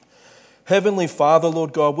Heavenly Father,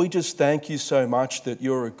 Lord God, we just thank you so much that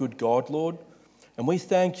you're a good God, Lord. And we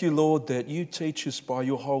thank you, Lord, that you teach us by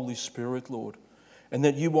your Holy Spirit, Lord, and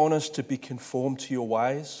that you want us to be conformed to your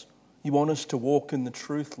ways. You want us to walk in the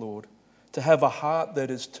truth, Lord, to have a heart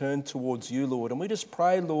that is turned towards you, Lord. And we just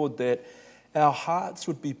pray, Lord, that our hearts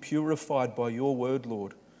would be purified by your word,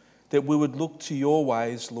 Lord, that we would look to your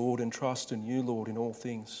ways, Lord, and trust in you, Lord, in all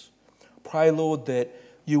things. Pray, Lord, that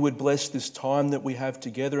you would bless this time that we have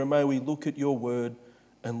together, and may we look at your word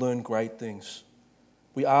and learn great things.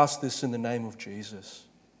 We ask this in the name of Jesus.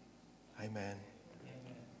 Amen.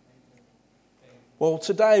 Well,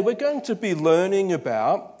 today we're going to be learning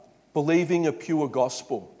about believing a pure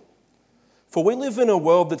gospel. For we live in a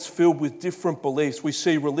world that's filled with different beliefs. We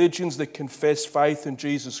see religions that confess faith in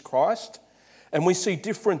Jesus Christ, and we see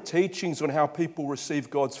different teachings on how people receive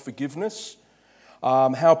God's forgiveness,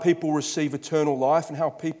 how people receive eternal life, and how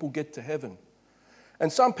people get to heaven.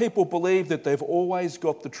 And some people believe that they've always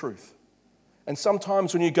got the truth. And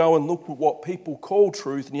sometimes when you go and look at what people call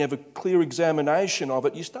truth and you have a clear examination of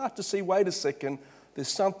it, you start to see, wait a second, there's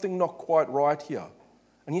something not quite right here.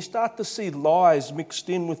 And you start to see lies mixed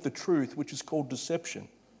in with the truth, which is called deception.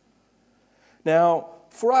 Now,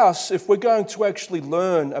 for us, if we're going to actually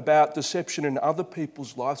learn about deception in other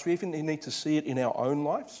people's lives, we even need to see it in our own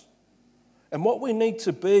lives. And what we need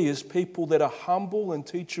to be is people that are humble and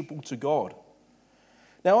teachable to God.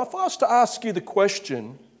 Now, if I was to ask you the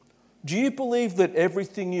question, do you believe that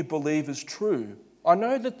everything you believe is true? I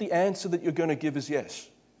know that the answer that you're going to give is yes.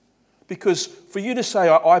 Because for you to say,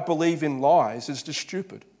 I believe in lies is just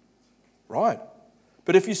stupid. Right.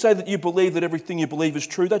 But if you say that you believe that everything you believe is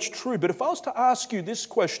true, that's true. But if I was to ask you this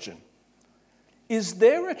question, is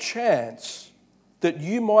there a chance that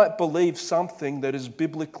you might believe something that is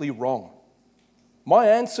biblically wrong? My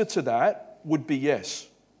answer to that would be yes.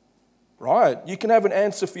 Right? You can have an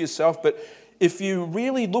answer for yourself, but if you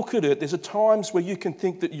really look at it, there's times where you can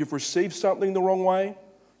think that you've received something the wrong way.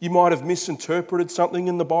 You might have misinterpreted something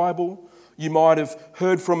in the Bible. You might have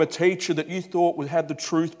heard from a teacher that you thought had the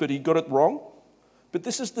truth, but he got it wrong. But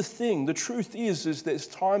this is the thing. The truth is there's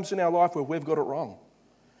times in our life where we've got it wrong.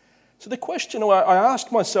 So the question I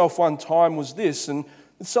asked myself one time was this, and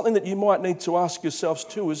it's something that you might need to ask yourselves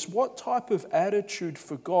too, is what type of attitude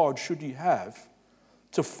for God should you have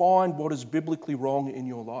to find what is biblically wrong in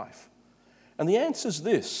your life? And the answer is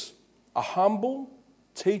this: a humble,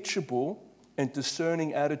 teachable, and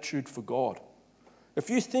discerning attitude for God.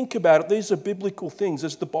 If you think about it, these are biblical things.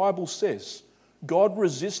 As the Bible says, God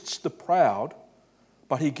resists the proud,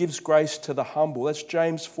 but he gives grace to the humble. That's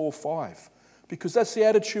James 4:5. Because that's the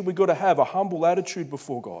attitude we've got to have, a humble attitude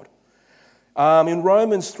before God. In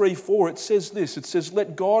Romans 3:4, it says this. It says,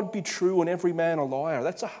 let God be true and every man a liar.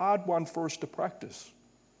 That's a hard one for us to practice.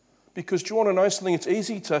 Because do you want to know something? It's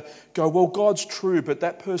easy to go, well, God's true, but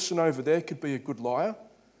that person over there could be a good liar.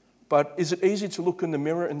 But is it easy to look in the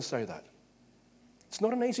mirror and say that? It's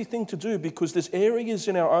not an easy thing to do, because there's areas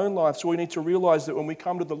in our own lives where we need to realize that when we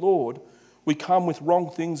come to the Lord, we come with wrong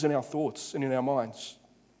things in our thoughts and in our minds.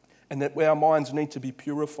 And that our minds need to be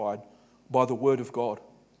purified by the Word of God.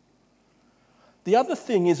 The other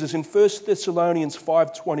thing is in 1 Thessalonians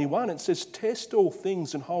 5:21, it says, test all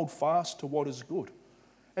things and hold fast to what is good.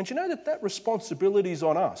 And you know that responsibility is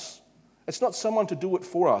on us. It's not someone to do it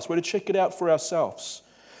for us. We're to check it out for ourselves.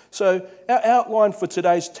 So our outline for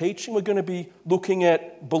today's teaching, we're going to be looking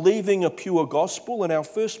at believing a pure gospel. And our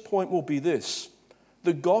first point will be this: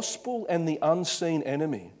 the gospel and the unseen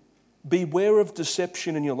enemy. Beware of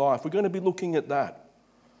deception in your life. We're going to be looking at that.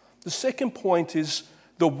 The second point is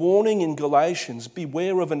the warning in Galatians: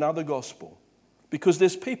 beware of another gospel. Because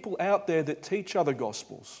there's people out there that teach other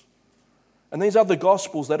gospels. And these other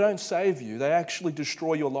gospels, they don't save you. They actually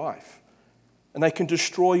destroy your life. And they can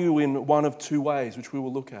destroy you in one of two ways, which we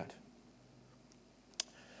will look at.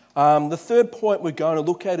 The third point we're going to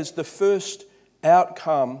look at is the first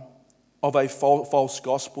outcome of a false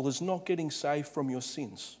gospel is not getting saved from your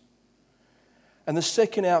sins. And the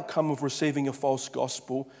second outcome of receiving a false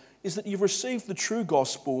gospel is that you've received the true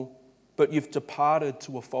gospel, but you've departed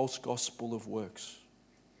to a false gospel of works.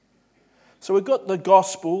 So we've got the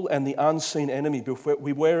gospel and the unseen enemy.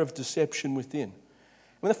 Beware of deception within.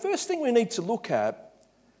 And the first thing we need to look at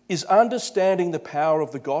is understanding the power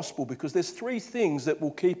of the gospel, because there's three things that will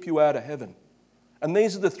keep you out of heaven. And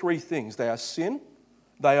these are the three things. They are sin,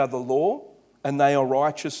 they are the law, and they are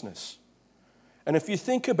righteousness. And if you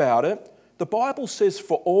think about it, the Bible says,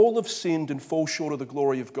 for all have sinned and fall short of the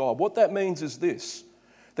glory of God. What that means is this: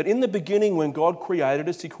 that in the beginning when God created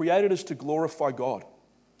us, he created us to glorify God,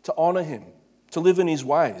 to honour him, to live in his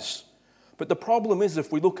ways. But the problem is,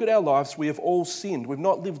 if we look at our lives, we have all sinned. We've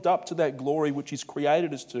not lived up to that glory which He's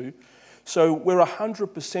created us to. So we're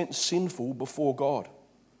 100% sinful before God.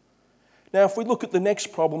 Now, if we look at the next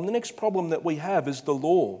problem that we have is the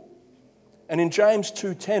law. And in James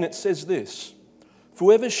 2:10 it says this, "For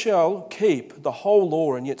whoever shall keep the whole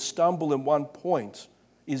law and yet stumble in one point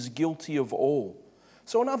is guilty of all."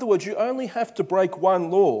 So in other words, you only have to break one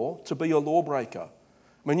law to be a lawbreaker.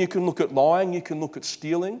 I mean, you can look at lying, you can look at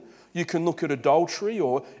stealing, you can look at adultery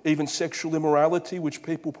or even sexual immorality, which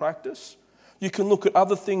people practice. You can look at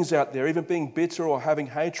other things out there, even being bitter or having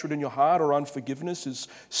hatred in your heart or unforgiveness is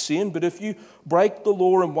sin. But if you break the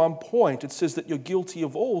law in one point, it says that you're guilty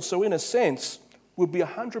of all. So in a sense, we'll be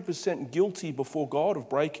 100% guilty before God of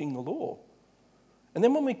breaking the law. And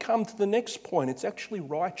then when we come to the next point, it's actually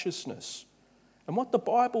righteousness. And what the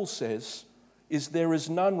Bible says is there is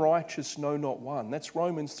none righteous, no, not one. That's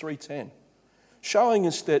Romans 3:10, showing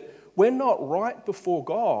us that we're not right before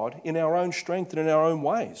God in our own strength and in our own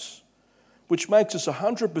ways, which makes us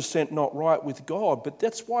 100% not right with God. But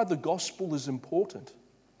that's why the gospel is important.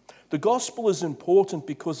 The gospel is important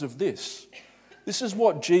because of this. This is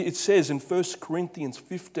what it says in 1 Corinthians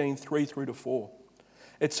 15, 3-4.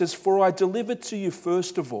 It says, "For I delivered to you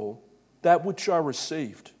first of all that which I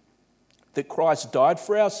received, that Christ died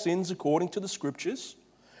for our sins according to the Scriptures,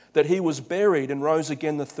 that He was buried and rose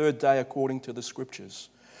again the third day according to the Scriptures."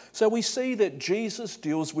 So we see that Jesus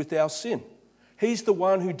deals with our sin. He's the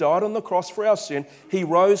one who died on the cross for our sin. He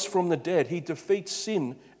rose from the dead. He defeats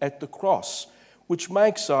sin at the cross, which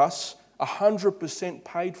makes us 100%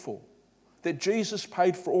 paid for. That Jesus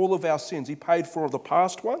paid for all of our sins. He paid for the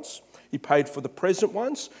past ones. He paid for the present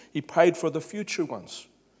ones. He paid for the future ones.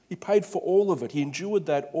 He paid for all of it. He endured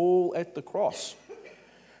that all at the cross.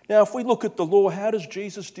 Now, if we look at the law, how does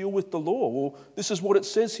Jesus deal with the law? Well, this is what it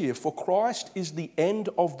says here. "For Christ is the end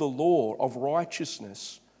of the law of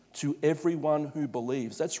righteousness to everyone who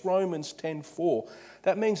believes." That's Romans 10:4.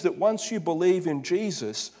 That means that once you believe in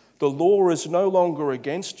Jesus, the law is no longer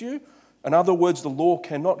against you. In other words, the law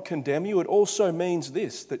cannot condemn you. It also means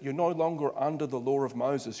this, that you're no longer under the law of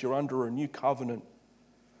Moses. You're under a new covenant,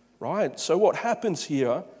 right? So what happens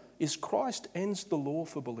here is Christ ends the law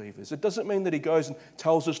for believers. It doesn't mean that He goes and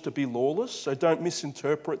tells us to be lawless, so don't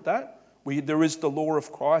misinterpret that. There is the law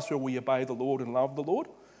of Christ where we obey the Lord and love the Lord.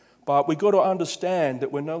 But we've got to understand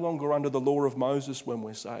that we're no longer under the law of Moses when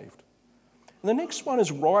we're saved. And the next one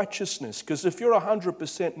is righteousness, because if you're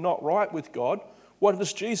 100% not right with God, what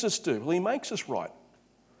does Jesus do? Well, He makes us right.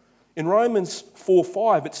 In Romans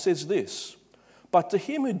 4:5, it says this, "But to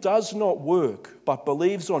him who does not work, but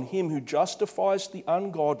believes on Him who justifies the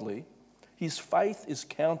ungodly, his faith is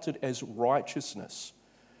counted as righteousness."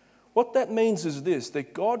 What that means is this,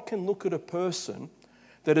 that God can look at a person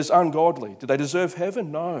that is ungodly. Do they deserve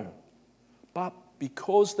heaven? No. But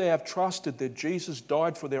because they have trusted that Jesus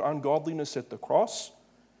died for their ungodliness at the cross,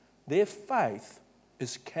 their faith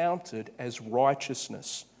is counted as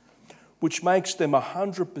righteousness, which makes them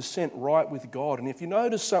 100% right with God. And if you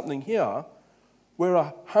notice something here, we're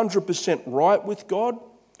 100% right with God.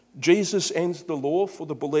 Jesus ends the law for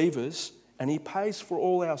the believers, and He pays for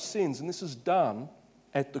all our sins. And this is done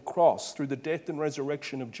at the cross through the death and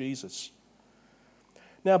resurrection of Jesus.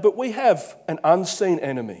 Now, but we have an unseen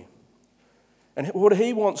enemy. And what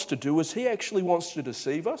he wants to do is he actually wants to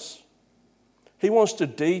deceive us. He wants to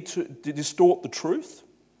distort the truth.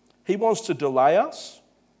 He wants to delay us.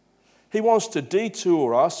 He wants to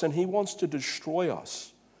detour us, and he wants to destroy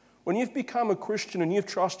us. When you've become a Christian and you've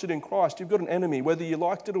trusted in Christ, you've got an enemy, whether you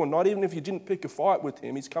liked it or not. Even if you didn't pick a fight with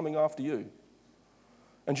him, he's coming after you.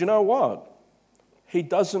 And you know what? He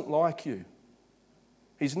doesn't like you.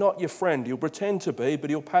 He's not your friend. He'll pretend to be,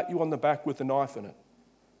 but he'll pat you on the back with a knife in it.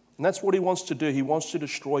 And that's what he wants to do. He wants to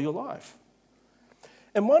destroy your life.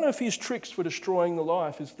 And one of his tricks for destroying the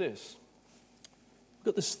life is this. I've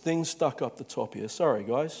got this thing stuck up the top here. Sorry,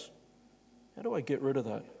 guys. How do I get rid of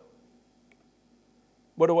that?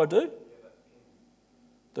 What do I do?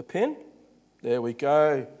 The pin? There we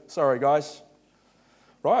go. Sorry, guys.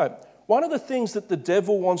 Right. One of the things that the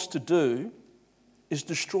devil wants to do is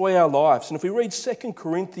destroy our lives. And if we read 2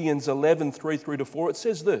 Corinthians 11, 3-4, it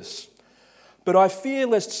says this, "But I fear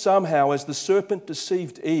lest somehow, as the serpent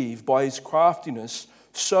deceived Eve by his craftiness,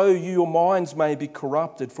 so your minds may be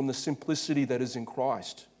corrupted from the simplicity that is in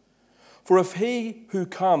Christ. For if he who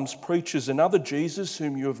comes preaches another Jesus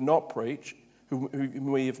whom we have not preached,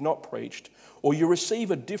 or you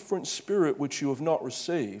receive a different spirit which you have not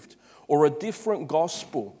received, or a different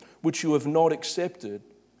gospel which you have not accepted,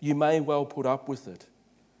 you may well put up with it."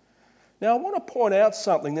 Now, I want to point out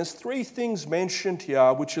something. There's three things mentioned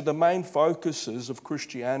here which are the main focuses of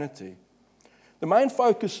Christianity. The main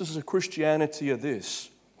focuses of Christianity are this: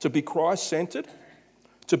 to be Christ-centered,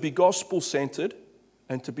 to be gospel-centered,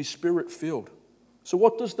 and to be spirit-filled. So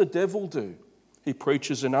what does the devil do? He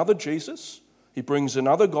preaches another Jesus, he brings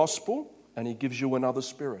another gospel, and he gives you another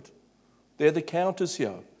spirit. They're the counters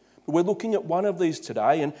here. But we're looking at one of these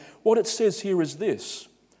today, and what it says here is this,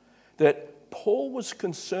 that Paul was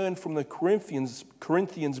concerned from the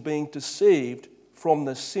Corinthians being deceived from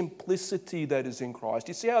the simplicity that is in Christ.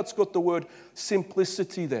 You see how it's got the word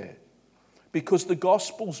simplicity there? Because the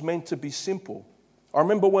gospel's meant to be simple. I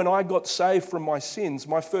remember when I got saved from my sins,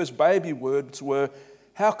 my first baby words were,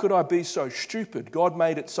 "How could I be so stupid? God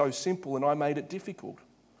made it so simple and I made it difficult."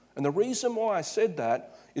 And the reason why I said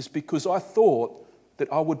that is because I thought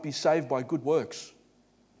that I would be saved by good works.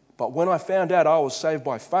 But when I found out I was saved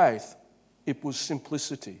by faith, it was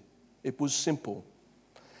simplicity. It was simple.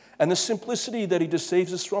 And the simplicity that he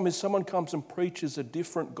deceives us from is someone comes and preaches a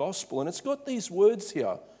different gospel. And it's got these words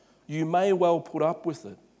here. You may well put up with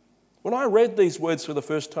it. When I read these words for the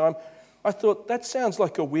first time, I thought that sounds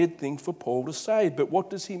like a weird thing for Paul to say, but what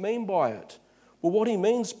does he mean by it? Well, what he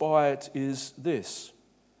means by it is this.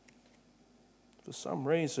 For some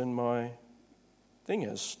reason, my thing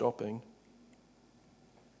is stopping.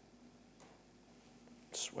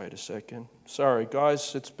 Just wait a second. Sorry,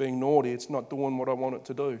 guys, it's being naughty. It's not doing what I want it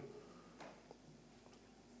to do.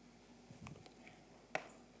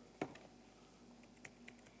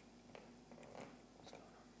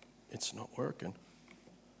 It's not working.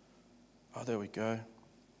 Oh, there we go.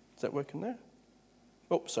 Is that working there?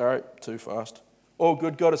 Oh, sorry, too fast. All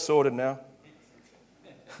good, got it sorted now.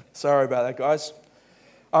 Sorry about that, guys.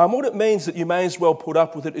 What it means that you may as well put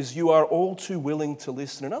up with it is you are all too willing to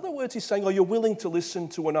listen. In other words, he's saying, you're willing to listen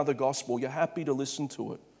to another gospel. You're happy to listen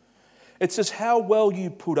to it. It says how well you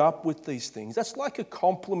put up with these things. That's like a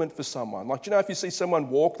compliment for someone. Like, if you see someone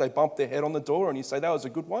walk, they bump their head on the door and you say, that was a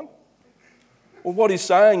good one. Well, what he's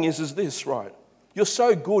saying is this, right? You're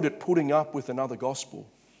so good at putting up with another gospel.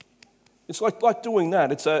 It's like doing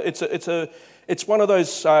that. It's one of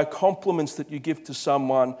those compliments that you give to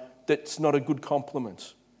someone that's not a good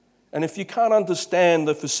compliment. And if you can't understand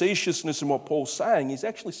the facetiousness in what Paul's saying, he's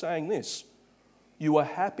actually saying this. You are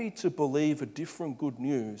happy to believe a different good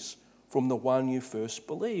news from the one you first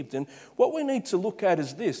believed. And what we need to look at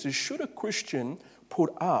is this, is should a Christian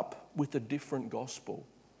put up with a different gospel?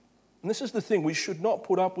 And this is the thing, we should not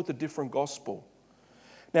put up with a different gospel.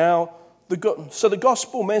 Now, the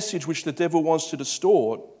gospel message which the devil wants to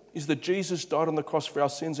distort is that Jesus died on the cross for our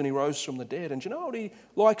sins and he rose from the dead. And you know what he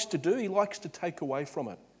likes to do? He likes to take away from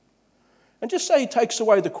it. And just say he takes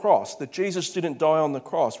away the cross, that Jesus didn't die on the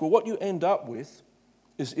cross. Well, what you end up with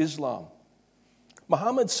is Islam.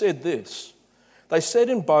 Muhammad said this, they said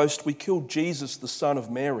in boast, we killed Jesus, the son of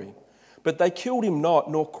Mary, but they killed him not,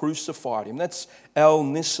 nor crucified him. That's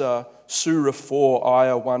Al-Nisa, Surah 4,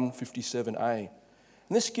 Ayah 157a. And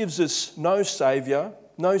this gives us no saviour,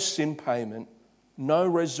 no sin payment, no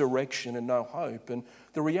resurrection and no hope. And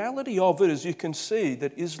the reality of it is you can see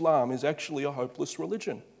that Islam is actually a hopeless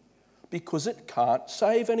religion because it can't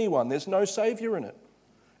save anyone. There's no saviour in it.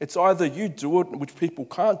 It's either you do it, which people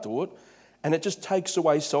can't do it, and it just takes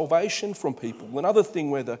away salvation from people. Another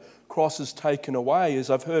thing where the cross is taken away is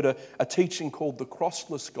I've heard a teaching called the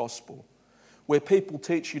crossless gospel, where people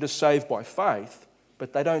teach you to save by faith,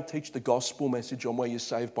 but they don't teach the gospel message on where you're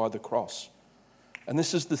saved by the cross. And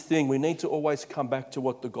this is the thing, we need to always come back to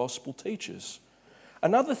what the gospel teaches.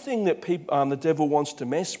 Another thing that the devil wants to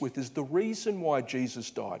mess with is the reason why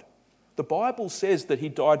Jesus died. The Bible says that he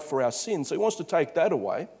died for our sins, so he wants to take that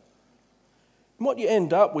away. And what you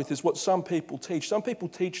end up with is what some people teach. Some people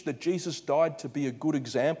teach that Jesus died to be a good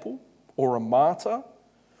example or a martyr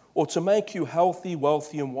or to make you healthy,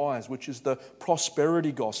 wealthy and wise, which is the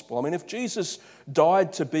prosperity gospel. I mean, if Jesus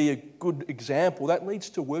died to be a good example, that leads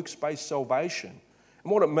to works-based salvation.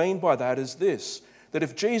 And what I mean by that is this, that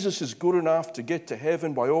if Jesus is good enough to get to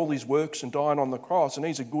heaven by all his works and dying on the cross, and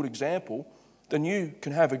he's a good example, then you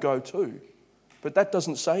can have a go too. But that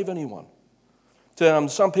doesn't save anyone.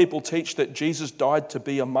 Some people teach that Jesus died to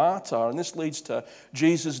be a martyr, and this leads to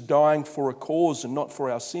Jesus dying for a cause and not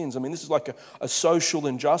for our sins. I mean, this is like a social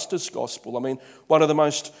injustice gospel. I mean, one of the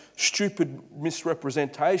most stupid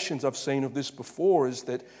misrepresentations I've seen of this before is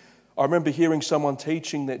that I remember hearing someone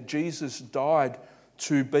teaching that Jesus died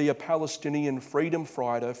to be a Palestinian freedom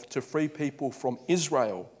fighter to free people from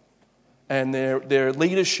Israel and their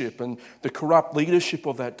leadership and the corrupt leadership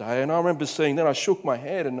of that day. And I remember seeing that, I shook my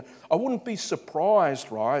head, and I wouldn't be surprised,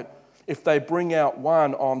 right, if they bring out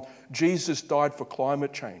one on Jesus died for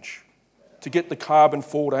climate change to get the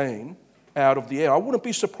carbon-14 out of the air. I wouldn't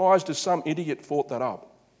be surprised if some idiot thought that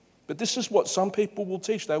up. But this is what some people will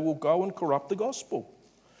teach. They will go and corrupt the gospel.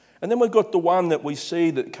 And then we've got the one that we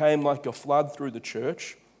see that came like a flood through the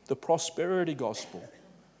church, the prosperity gospel.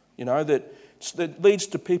 That leads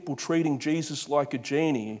to people treating Jesus like a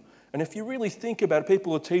genie. And if you really think about it,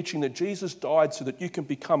 people are teaching that Jesus died so that you can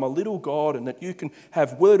become a little God and that you can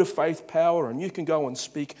have word of faith power and you can go and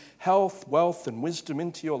speak health, wealth and wisdom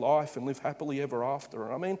into your life and live happily ever after.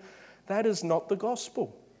 And I mean, that is not the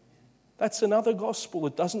gospel. That's another gospel.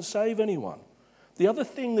 It doesn't save anyone. The other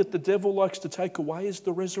thing that the devil likes to take away is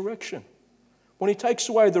the resurrection. When he takes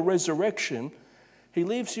away the resurrection, he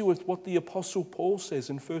leaves you with what the Apostle Paul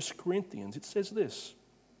says in 1 Corinthians. It says this,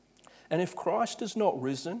 "And if Christ is not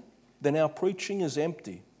risen, then our preaching is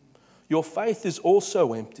empty. Your faith is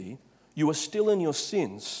also empty. You are still in your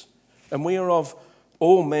sins, and we are of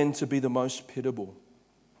all men to be the most pitiable."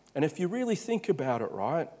 And if you really think about it,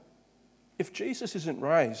 right, if Jesus isn't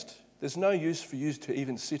raised, there's no use for you to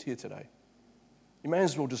even sit here today. You may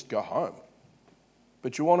as well just go home.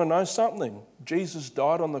 But you want to know something? Jesus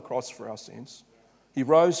died on the cross for our sins. He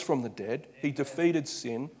rose from the dead. He defeated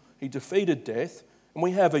sin. He defeated death. And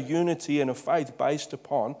we have a unity and a faith based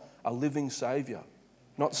upon a living Saviour.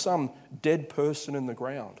 Not some dead person in the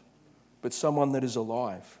ground, but someone that is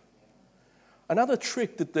alive. Another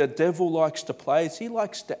trick that the devil likes to play is he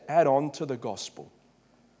likes to add on to the gospel.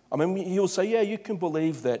 I mean, he'll say, yeah, you can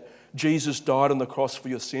believe that Jesus died on the cross for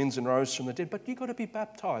your sins and rose from the dead, but you've got to be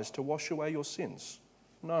baptized to wash away your sins.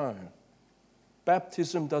 No.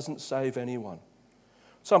 Baptism doesn't save anyone.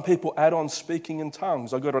 Some people add on speaking in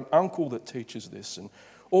tongues. I've got an uncle that teaches this, and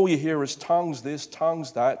all you hear is tongues this,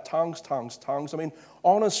 tongues that, tongues. I mean,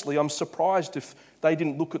 honestly, I'm surprised if they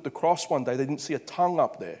didn't look at the cross one day, they didn't see a tongue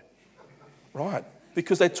up there. Right?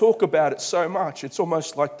 Because they talk about it so much, it's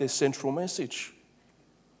almost like their central message.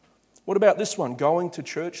 What about this one? Going to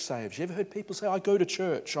church saves. You ever heard people say, I go to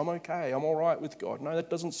church, I'm okay, I'm all right with God? No, that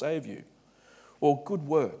doesn't save you. Or good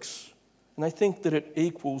works. And they think that it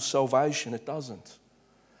equals salvation. It doesn't.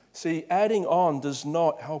 See, adding on does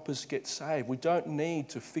not help us get saved. We don't need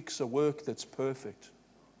to fix a work that's perfect.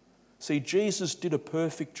 See, Jesus did a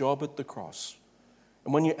perfect job at the cross.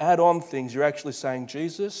 And when you add on things, you're actually saying,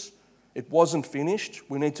 Jesus, it wasn't finished.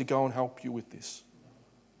 We need to go and help you with this.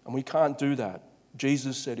 And we can't do that.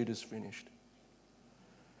 Jesus said it is finished.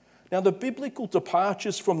 Now, the biblical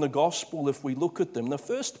departures from the gospel, if we look at them, the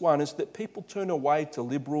first one is that people turn away to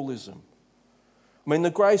liberalism. I mean, the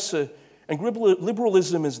grace, and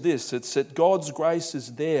liberalism is this, it's that God's grace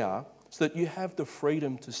is there so that you have the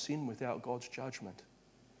freedom to sin without God's judgment,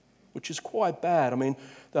 which is quite bad. I mean,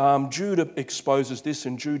 Jude exposes this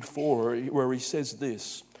in Jude 4, where he says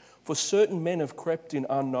this, "For certain men have crept in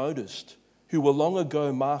unnoticed, who were long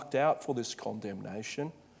ago marked out for this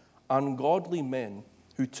condemnation, ungodly men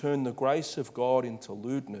who turn the grace of God into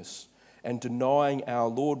lewdness and denying our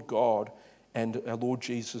Lord God and our Lord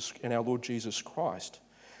Jesus Christ."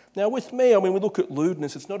 Now with me, we look at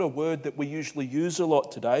lewdness. It's not a word that we usually use a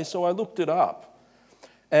lot today, so I looked it up.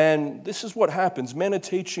 And this is what happens. Men are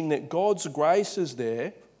teaching that God's grace is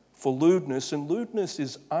there for lewdness, and lewdness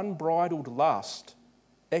is unbridled lust,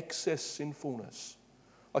 excess sinfulness.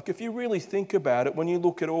 Like if you really think about it, when you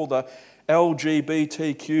look at all the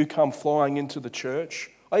LGBTQ come flying into the church,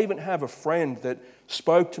 I even have a friend that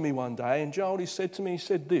spoke to me one day, and Joel, he said to me, he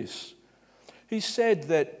said this. He said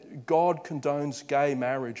that God condones gay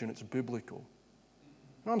marriage and it's biblical.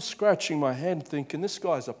 And I'm scratching my head thinking, this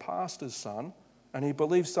guy's a pastor's son and he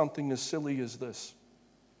believes something as silly as this.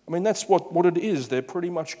 I mean, that's what it is. They're pretty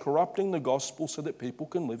much corrupting the gospel so that people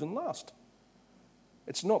can live in lust.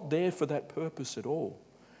 It's not there for that purpose at all.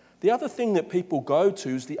 The other thing that people go to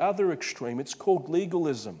is the other extreme. It's called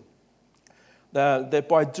legalism. That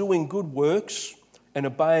by doing good works and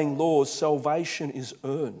obeying laws, salvation is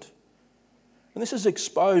earned. And this is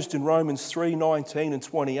exposed in Romans 3:19 and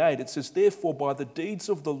 28. It says, "Therefore by the deeds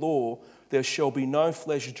of the law there shall be no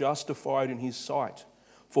flesh justified in his sight.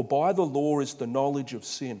 For by the law is the knowledge of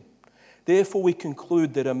sin. Therefore we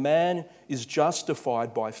conclude that a man is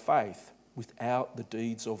justified by faith without the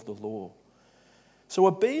deeds of the law." So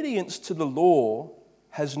obedience to the law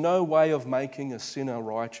has no way of making a sinner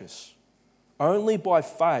righteous. Only by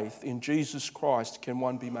faith in Jesus Christ can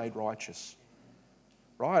one be made righteous.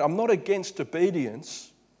 Right? I'm not against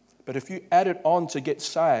obedience, but if you add it on to get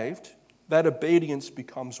saved, that obedience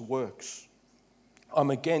becomes works.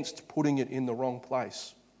 I'm against putting it in the wrong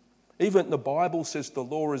place. Even the Bible says the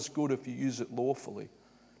law is good if you use it lawfully,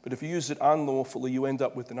 but if you use it unlawfully, you end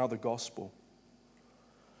up with another gospel.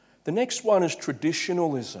 The next one is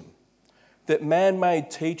traditionalism, that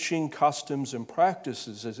man-made teaching, customs and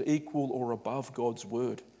practices is equal or above God's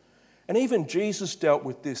word. And even Jesus dealt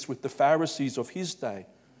with this with the Pharisees of his day.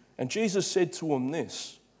 And Jesus said to them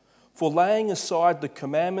this, "For laying aside the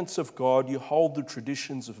commandments of God, you hold the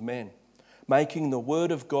traditions of men, making the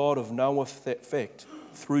word of God of no effect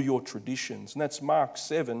through your traditions." And that's Mark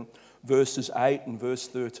 7, verses 8 and verse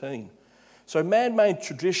 13. So man-made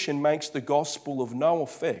tradition makes the gospel of no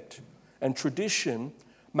effect, and tradition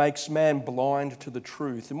makes man blind to the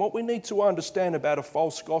truth. And what we need to understand about a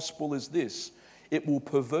false gospel is this: it will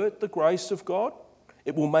pervert the grace of God,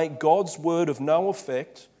 it will make God's word of no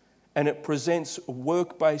effect, and it presents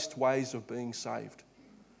work-based ways of being saved.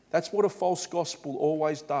 That's what a false gospel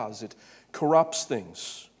always does. It corrupts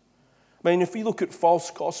things. I mean, if you look at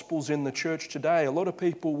false gospels in the church today, a lot of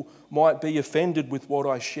people might be offended with what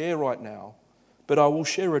I share right now, but I will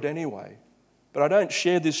share it anyway. But I don't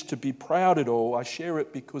share this to be proud at all. I share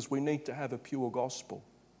it because we need to have a pure gospel.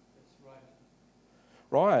 That's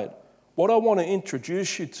right. Right. What I want to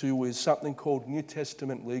introduce you to is something called New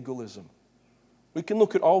Testament legalism. We can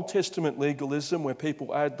look at Old Testament legalism where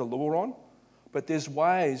people add the law on, but there's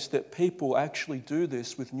ways that people actually do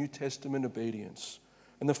this with New Testament obedience.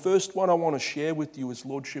 And the first one I want to share with you is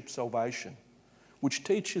Lordship Salvation, which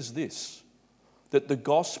teaches this, that the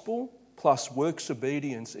gospel plus works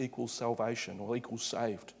obedience equals salvation or equals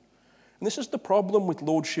saved. And this is the problem with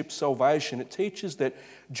Lordship Salvation. It teaches that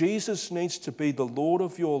Jesus needs to be the Lord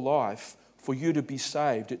of your life for you to be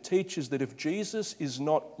saved. It teaches that if Jesus is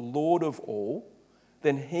not Lord of all,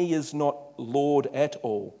 then he is not Lord at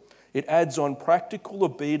all. It adds on practical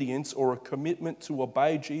obedience or a commitment to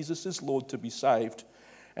obey Jesus as Lord to be saved.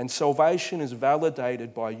 And salvation is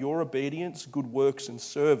validated by your obedience, good works and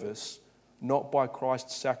service, not by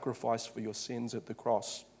Christ's sacrifice for your sins at the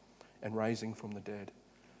cross and raising from the dead.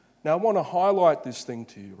 Now I want to highlight this thing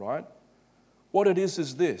to you, right? What it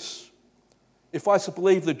is this. If I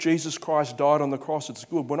believe that Jesus Christ died on the cross, it's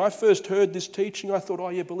good. When I first heard this teaching, I thought, oh,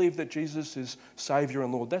 you believe that Jesus is Saviour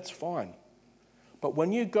and Lord. That's fine. But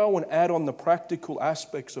when you go and add on the practical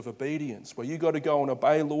aspects of obedience, where you got to go and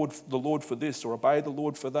obey the Lord for this or obey the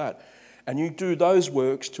Lord for that, and you do those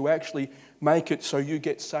works to actually make it so you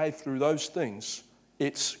get saved through those things,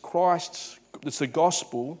 it's the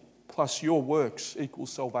gospel plus your works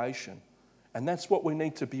equals salvation. And that's what we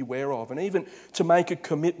need to be aware of. And even to make a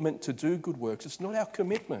commitment to do good works, it's not our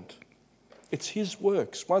commitment. It's his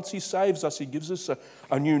works. Once he saves us, he gives us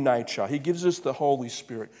a new nature. He gives us the Holy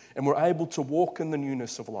Spirit. And we're able to walk in the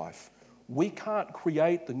newness of life. We can't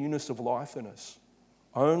create the newness of life in us.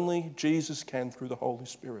 Only Jesus can through the Holy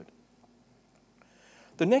Spirit.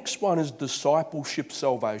 The next one is discipleship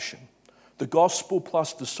salvation. The gospel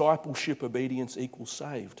plus discipleship obedience equals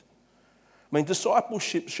saved. I mean,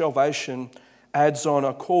 discipleship salvation adds on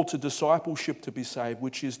a call to discipleship to be saved,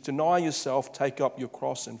 which is deny yourself, take up your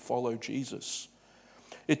cross and follow Jesus.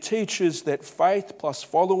 It teaches that faith plus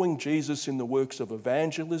following Jesus in the works of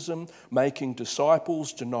evangelism, making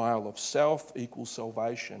disciples, denial of self equals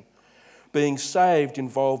salvation. Being saved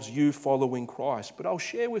involves you following Christ. But I'll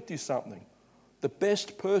share with you something. The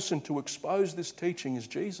best person to expose this teaching is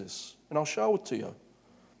Jesus, and I'll show it to you.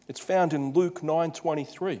 It's found in Luke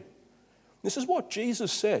 9:23. This is what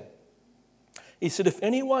Jesus said. He said, if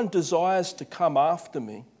anyone desires to come after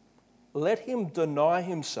me, let him deny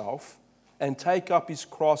himself and take up his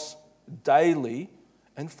cross daily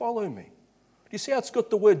and follow me. Do you see how it's got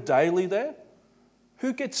the word daily there?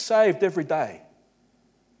 Who gets saved every day?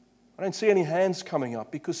 I don't see any hands coming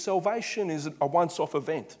up because salvation is a once-off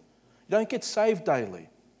event. You don't get saved daily.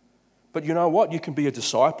 But you know what? You can be a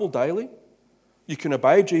disciple daily. You can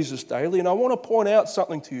obey Jesus daily. And I want to point out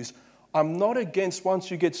something to you. I'm not against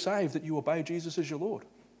once you get saved that you obey Jesus as your Lord.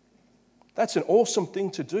 That's an awesome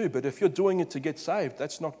thing to do, but if you're doing it to get saved,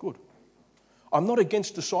 that's not good. I'm not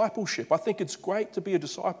against discipleship. I think it's great to be a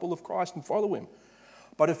disciple of Christ and follow him.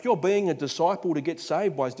 But if you're being a disciple to get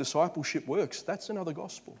saved by his discipleship works, that's another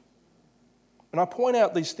gospel. And I point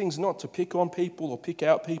out these things not to pick on people or pick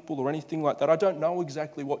out people or anything like that. I don't know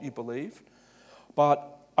exactly what you believe,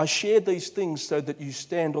 but I share these things so that you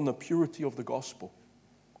stand on the purity of the gospel.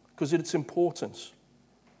 Because it's important.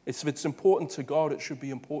 If it's important to God, it should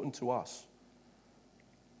be important to us.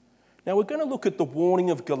 Now we're going to look at the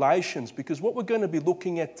warning of Galatians because what we're going to be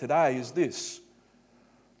looking at today is this.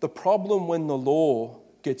 The problem when the law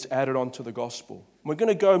gets added onto the gospel. We're going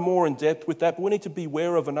to go more in depth with that, but we need to be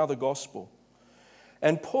aware of another gospel.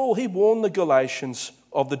 And Paul, he warned the Galatians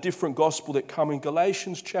of the different gospel that come in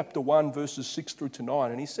Galatians chapter 1 verses 6 through to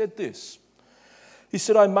 9. And he said this. He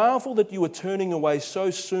said, I marvel that you are turning away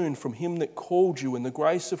so soon from him that called you in the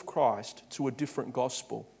grace of Christ to a different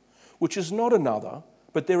gospel, which is not another,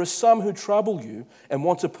 but there are some who trouble you and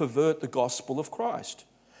want to pervert the gospel of Christ.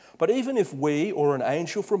 But even if we or an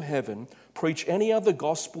angel from heaven preach any other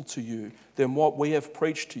gospel to you than what we have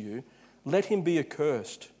preached to you, let him be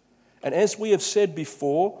accursed. And as we have said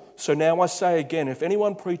before, so now I say again, if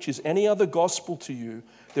anyone preaches any other gospel to you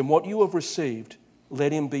than what you have received,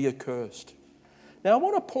 let him be accursed. Now I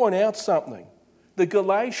want to point out something. The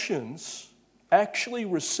Galatians actually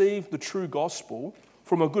received the true gospel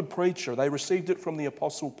from a good preacher. They received it from the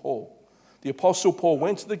Apostle Paul. The Apostle Paul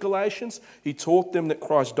went to the Galatians, he taught them that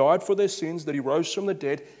Christ died for their sins, that he rose from the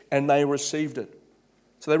dead, and they received it.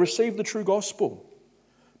 So they received the true gospel.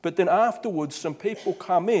 But then afterwards, some people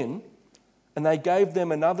come in and they gave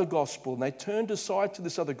them another gospel, and they turned aside to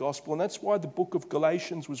this other gospel, and that's why the book of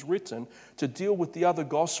Galatians was written, to deal with the other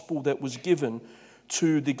gospel that was given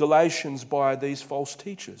to the Galatians by these false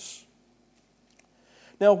teachers.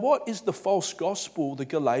 Now, what is the false gospel the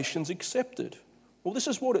Galatians accepted? Well, this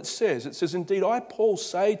is what it says. It says, indeed, I, Paul,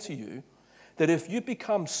 say to you that if you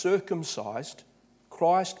become circumcised,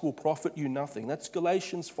 Christ will profit you nothing. That's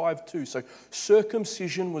Galatians 5:2. So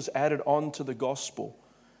circumcision was added on to the gospel.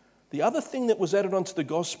 The other thing that was added onto the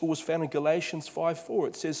gospel was found in Galatians 5:4.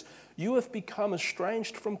 It says, you have become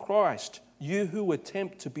estranged from Christ. You who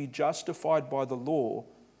attempt to be justified by the law,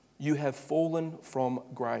 you have fallen from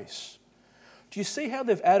grace. Do you see how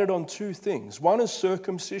they've added on two things? One is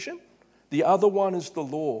circumcision. The other one is the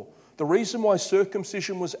law. The reason why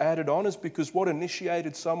circumcision was added on is because what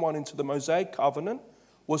initiated someone into the Mosaic covenant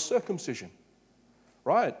was circumcision,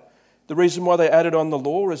 right? The reason why they added on the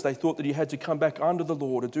law is they thought that you had to come back under the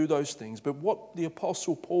law to do those things. But what the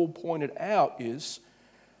Apostle Paul pointed out is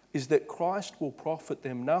that Christ will profit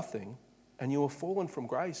them nothing, and you have fallen from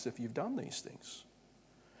grace if you've done these things.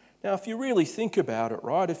 Now, if you really think about it,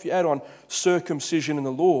 right, if you add on circumcision and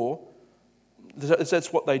the law,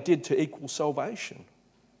 that's what they did to equal salvation.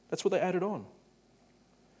 That's what they added on.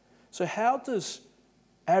 So how does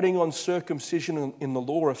adding on circumcision in the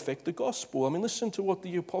law affect the gospel? I mean, listen to what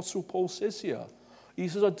the Apostle Paul says here. He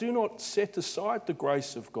says, I do not set aside the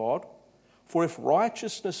grace of God, for if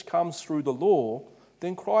righteousness comes through the law,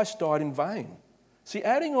 then Christ died in vain. See,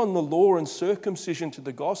 adding on the law and circumcision to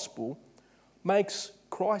the gospel makes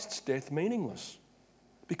Christ's death meaningless,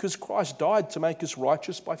 because Christ died to make us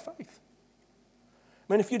righteous by faith.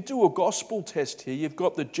 I mean, if you do a gospel test here, you've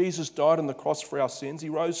got that Jesus died on the cross for our sins, he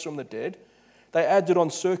rose from the dead. They added on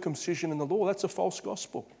circumcision in the law. That's a false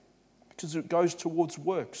gospel because it goes towards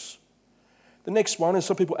works. The next one is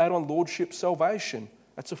some people add on lordship salvation.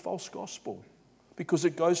 That's a false gospel because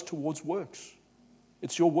it goes towards works.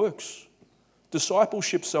 It's your works.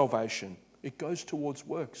 Discipleship salvation, it goes towards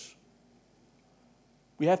works.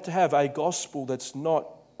 We have to have a gospel that's not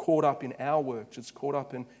caught up in our works. It's caught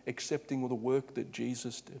up in accepting the work that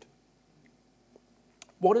Jesus did.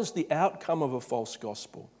 What is the outcome of a false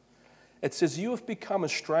gospel? It says, you have become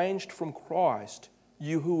estranged from Christ,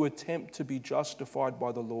 you who attempt to be justified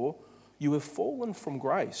by the law. You have fallen from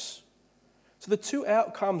grace. So the two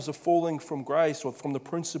outcomes of falling from grace, or from the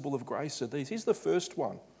principle of grace, are these. Here's the first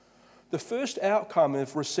one. The first outcome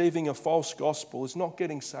of receiving a false gospel is not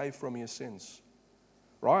getting saved from your sins.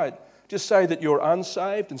 Right? Just say that you're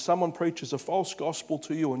unsaved and someone preaches a false gospel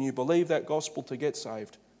to you and you believe that gospel to get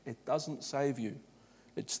saved. It doesn't save you.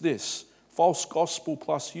 It's this. False gospel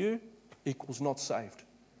plus you equals not saved.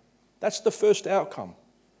 That's the first outcome.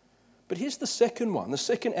 But here's the second one. The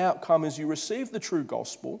second outcome is you received the true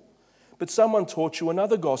gospel, but someone taught you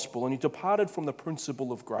another gospel and you departed from the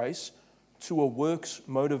principle of grace to a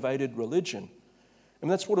works-motivated religion.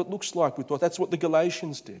 And that's what it looks like with what. That's what the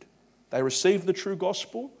Galatians did. They received the true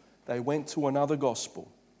gospel, they went to another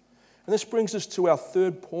gospel. And this brings us to our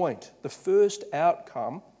third point, the first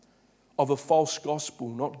outcome of a false gospel,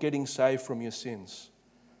 not getting saved from your sins.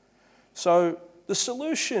 So the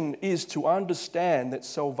solution is to understand that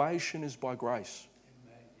salvation is by grace.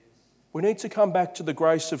 We need to come back to the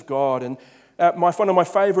grace of God. And one of my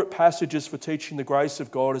favourite passages for teaching the grace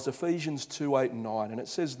of God is Ephesians 2, 8 and 9. And it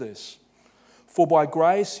says this, for by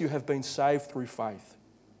grace you have been saved through faith.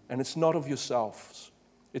 And it's not of yourselves.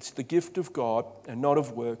 It's the gift of God and not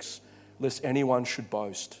of works, lest anyone should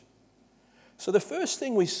boast. So the first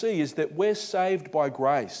thing we see is that we're saved by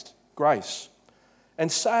grace.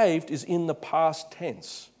 And saved is in the past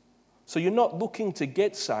tense. So you're not looking to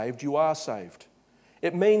get saved, you are saved.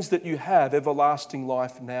 It means that you have everlasting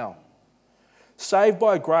life now. Saved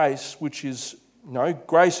by grace, which is,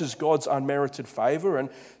 grace is God's unmerited favour, and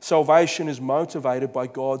salvation is motivated by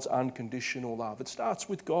God's unconditional love. It starts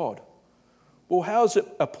with God. Well, how is it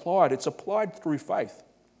applied? It's applied through faith.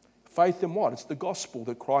 Faith in what? It's the gospel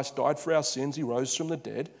that Christ died for our sins, he rose from the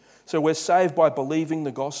dead. So we're saved by believing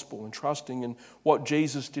the gospel and trusting in what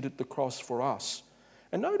Jesus did at the cross for us.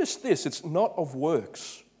 And notice this, it's not of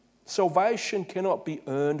works. Salvation cannot be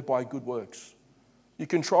earned by good works. You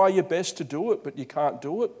can try your best to do it, but you can't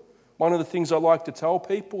do it. One of the things I like to tell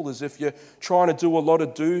people is if you're trying to do a lot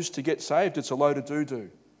of do's to get saved, it's a load of do-do.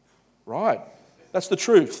 Right? That's the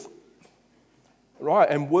truth. Right?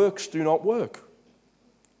 And works do not work.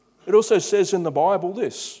 It also says in the Bible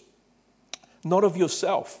this, not of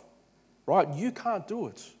yourself. Right? You can't do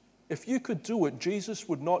it. If you could do it, Jesus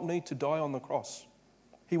would not need to die on the cross.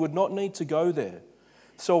 He would not need to go there.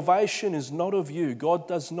 Salvation is not of you. God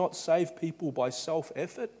does not save people by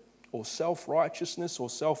self-effort or self-righteousness or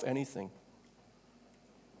self-anything.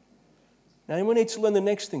 Now we need to learn the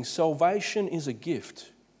next thing. Salvation is a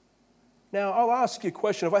gift. Now I'll ask you a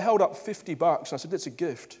question. If I held up $50 and I said, it's a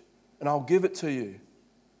gift, and I'll give it to you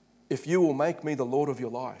if you will make me the Lord of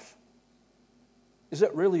your life. Is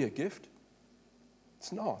that really a gift?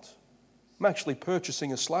 It's not. I'm actually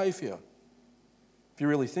purchasing a slave here, if you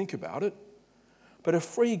really think about it. But a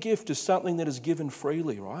free gift is something that is given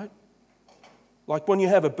freely, right? Like when you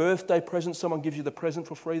have a birthday present, someone gives you the present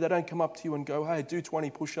for free. They don't come up to you and go, hey, do 20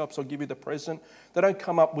 push-ups, I'll give you the present. They don't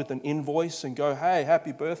come up with an invoice and go, hey,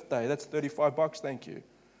 happy birthday, that's $35, thank you.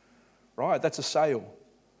 Right, that's a sale.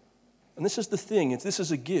 And this is the thing, this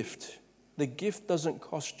is a gift. The gift doesn't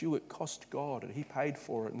cost you, it cost God, and He paid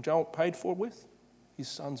for it. And do you know what paid for it with? His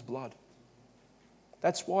Son's blood.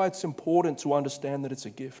 That's why it's important to understand that it's a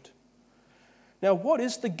gift. Now, what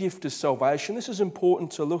is the gift of salvation? This is important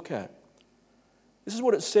to look at. This is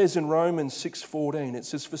what it says in Romans 6:14. It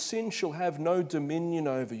says, for sin shall have no dominion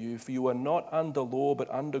over you, for you are not under law, but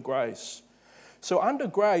under grace. So under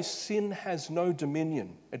grace, sin has no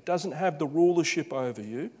dominion. It doesn't have the rulership over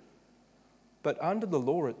you, but under the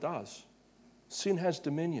law it does. Sin has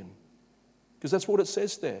dominion, because that's what it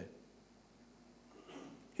says there.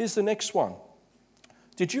 Here's the next one.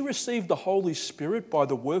 Did you receive the Holy Spirit by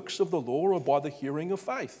the works of the law or by the hearing of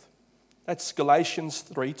faith? That's Galatians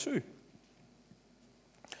 3:2.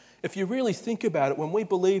 If you really think about it, when we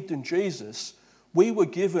believed in Jesus, we were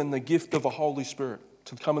given the gift of a Holy Spirit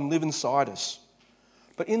to come and live inside us.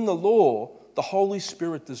 But in the law, the Holy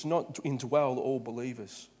Spirit does not indwell all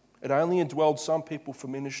believers. It only indwelled some people for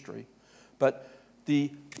ministry. But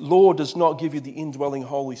the law does not give you the indwelling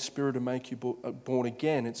Holy Spirit to make you born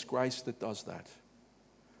again. It's grace that does that.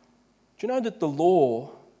 Do you know that the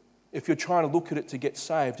law, if you're trying to look at it to get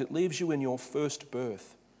saved, it leaves you in your first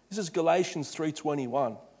birth? This is Galatians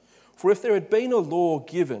 3:21. For if there had been a law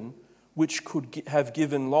given which could have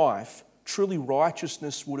given life, truly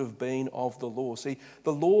righteousness would have been of the law. See,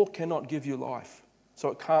 the law cannot give you life, so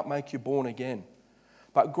it can't make you born again.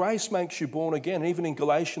 But grace makes you born again. Even in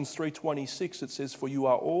Galatians 3:26 it says, for you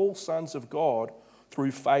are all sons of God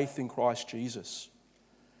through faith in Christ Jesus.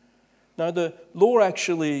 Now the law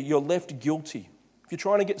actually, you're left guilty. If you're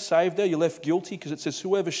trying to get saved there, you're left guilty because it says,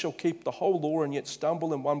 whoever shall keep the whole law and yet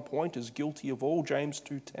stumble in one point is guilty of all, James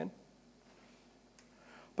 2:10.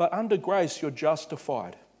 But under grace, you're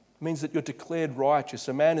justified. It means that you're declared righteous.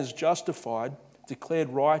 A man is justified, declared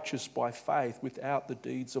righteous by faith without the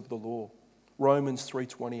deeds of the law. Romans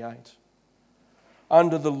 3:28.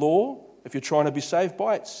 Under the law, if you're trying to be saved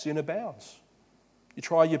by it, sin abounds. You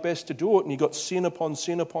try your best to do it and you've got sin upon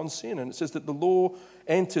sin upon sin. And it says that the law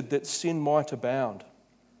entered that sin might abound.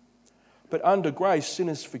 But under grace, sin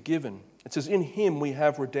is forgiven. It says, in Him we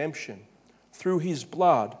have redemption. Through His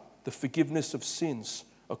blood, the forgiveness of sins,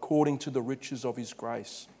 according to the riches of His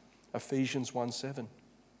grace. Ephesians 1:7.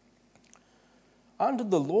 Under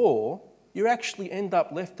the law, you actually end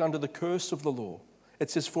up left under the curse of the law. It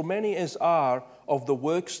says, for many as are of the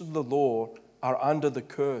works of the law are under the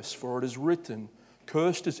curse, for it is written,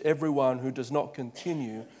 cursed is everyone who does not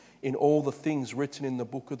continue in all the things written in the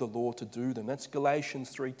book of the law to do them. That's Galatians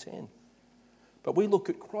 3:10. But we look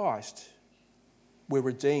at Christ, we're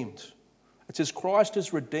redeemed. It says Christ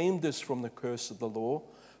has redeemed us from the curse of the law,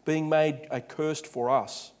 being made accursed for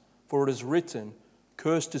us. For it is written,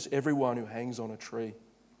 cursed is everyone who hangs on a tree.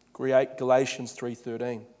 Galatians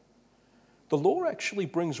 3:13. The law actually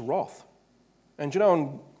brings wrath. And you know,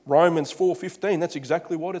 in Romans 4:15, that's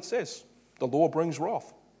exactly what it says. The law brings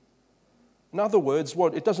wrath. In other words,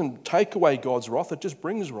 it doesn't take away God's wrath, it just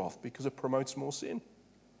brings wrath because it promotes more sin.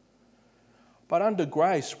 But under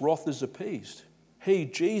grace, wrath is appeased. He,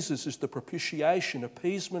 Jesus, is the propitiation,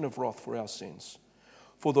 appeasement of wrath for our sins,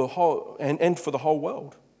 for the whole and for the whole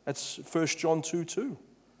world. That's 1 John 2:2.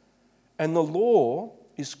 And the law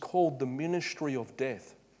is called the ministry of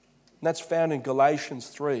death. And that's found in Galatians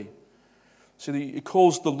 3. So it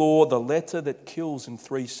calls the law the letter that kills in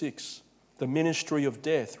 3:6. The ministry of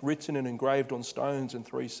death, written and engraved on stones in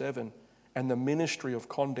 3:7, and the ministry of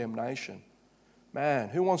condemnation. Man,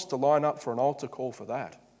 who wants to line up for an altar call for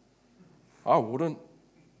that? I wouldn't.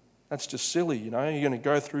 That's just silly, you know. You're going to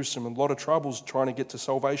go through a lot of troubles trying to get to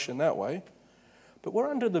salvation that way. But we're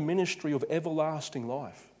under the ministry of everlasting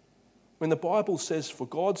life. When the Bible says, "For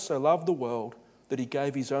God so loved the world that he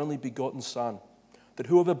gave his only begotten Son, that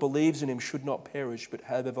whoever believes in him should not perish but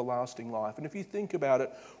have everlasting life." And if you think about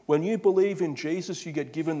it, when you believe in Jesus, you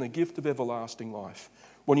get given the gift of everlasting life.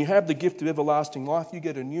 When you have the gift of everlasting life, you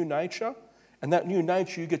get a new nature, and that new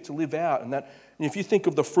nature you get to live out. And if you think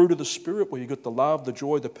of the fruit of the Spirit, where you got the love, the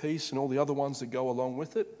joy, the peace, and all the other ones that go along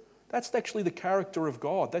with it, that's actually the character of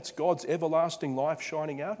God. That's God's everlasting life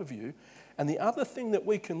shining out of you. And the other thing that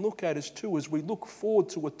we can look at is we look forward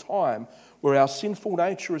to a time where our sinful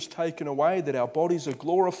nature is taken away, that our bodies are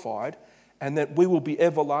glorified, and that we will be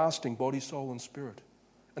everlasting, body, soul, and spirit.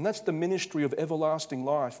 And that's the ministry of everlasting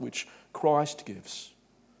life which Christ gives.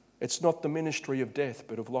 It's not the ministry of death,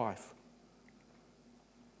 but of life.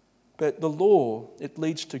 But the law, it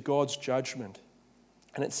leads to God's judgment.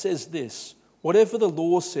 And it says this: whatever the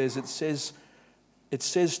law says, it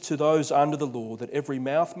says to those under the law that every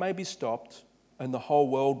mouth may be stopped and the whole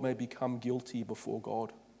world may become guilty before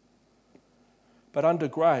God. But under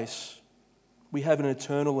grace, we have an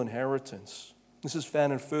eternal inheritance. This is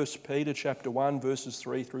found in 1 Peter chapter 1, verses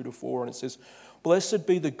 3 through to 4, and it says, Blessed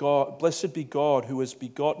be God who has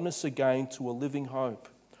begotten us again to a living hope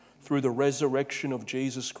through the resurrection of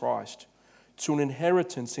Jesus Christ, to an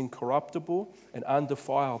inheritance incorruptible and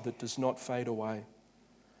undefiled that does not fade away."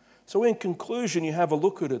 So in conclusion, you have a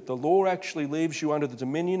look at it. The law actually leaves you under the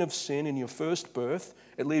dominion of sin in your first birth.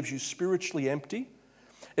 It leaves you spiritually empty.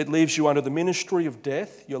 It leaves you under the ministry of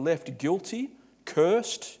death. You're left guilty,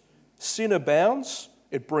 cursed. Sin abounds.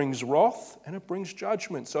 It brings wrath and it brings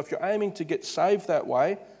judgment. So if you're aiming to get saved that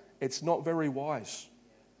way, it's not very wise.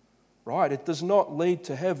 Right? It does not lead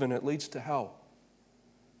to heaven, it leads to hell.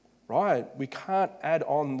 Right? We can't add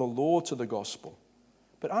on the law to the gospel.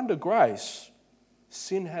 But under grace,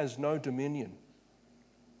 sin has no dominion.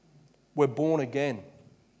 We're born again.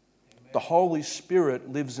 The Holy Spirit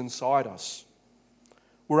lives inside us.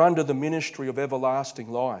 We're under the ministry of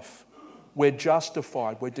everlasting life. We're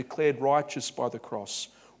justified. We're declared righteous by the cross.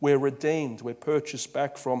 We're redeemed. We're purchased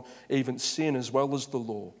back from even sin as well as the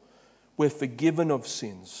law. We're forgiven of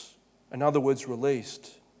sins. In other words,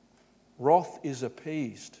 released. Wrath is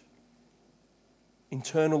appeased.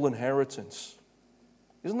 Eternal inheritance.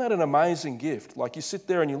 Isn't that an amazing gift? Like you sit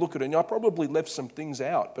there and you look at it, and I probably left some things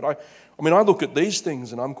out, but I look at these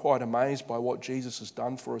things and I'm quite amazed by what Jesus has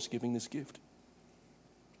done for us giving this gift.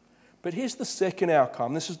 But here's the second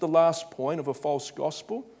outcome. This is the last point of a false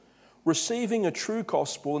gospel. Receiving a true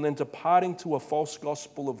gospel and then departing to a false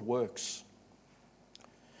gospel of works.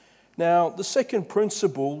 Now, the second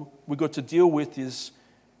principle we've got to deal with is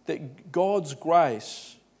that God's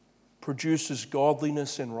grace produces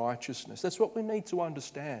godliness and righteousness. That's what we need to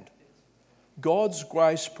understand. God's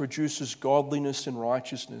grace produces godliness and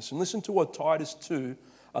righteousness. And listen to what Titus 2,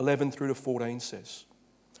 11 through to 14 says.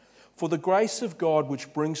 For the grace of God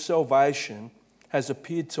which brings salvation has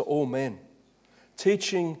appeared to all men,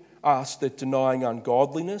 teaching us that denying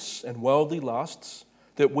ungodliness and worldly lusts,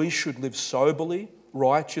 that we should live soberly,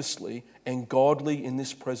 righteously, and godly in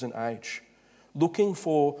this present age, looking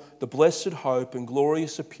for the blessed hope and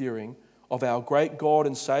glorious appearing of our great God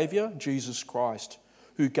and Saviour, Jesus Christ,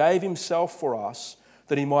 who gave himself for us,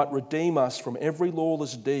 that he might redeem us from every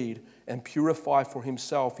lawless deed and purify for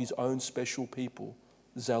himself his own special people,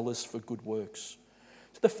 zealous for good works.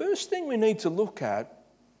 So the first thing we need to look at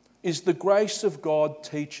is the grace of God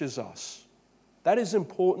teaches us. That is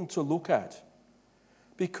important to look at,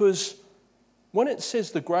 because when it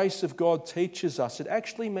says the grace of God teaches us, it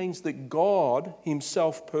actually means that God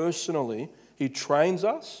himself personally, he trains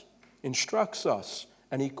us, instructs us,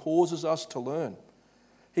 and he causes us to learn.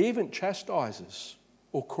 He even chastises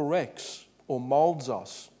or corrects or molds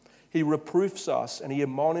us. He reproofs us and he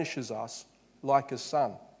admonishes us like a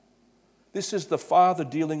son. This is the Father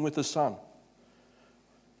dealing with the Son.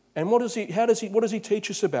 And what does he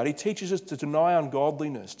teach us about? He teaches us to deny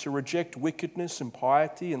ungodliness, to reject wickedness and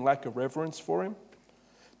piety and lack of reverence for him,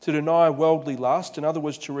 to deny worldly lust, in other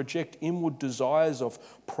words, to reject inward desires of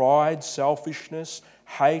pride, selfishness,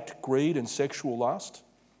 hate, greed, and sexual lust.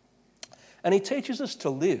 And he teaches us to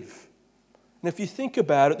live. And if you think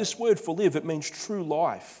about it, this word for live, it means true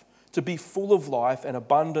life, to be full of life and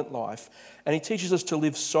abundant life. And he teaches us to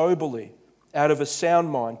live soberly, out of a sound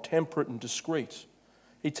mind, temperate and discreet.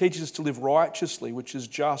 He teaches us to live righteously, which is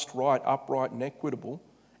just, right, upright and equitable,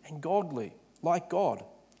 and godly, like God,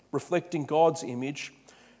 reflecting God's image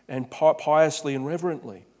and piously and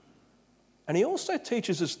reverently. And he also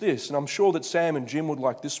teaches us this, and I'm sure that Sam and Jim would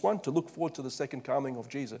like this one, to look forward to the second coming of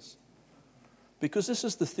Jesus. Because this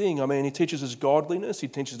is the thing, I mean, he teaches us godliness, he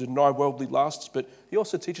teaches us to deny worldly lusts, but he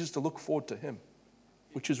also teaches us to look forward to him,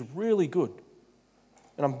 which is really good.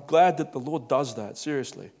 And I'm glad that the Lord does that,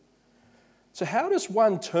 seriously. So how does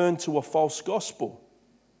one turn to a false gospel?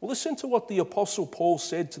 Well, listen to what the Apostle Paul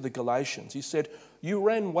said to the Galatians. He said, "You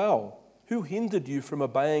ran well. Who hindered you from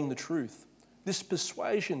obeying the truth? This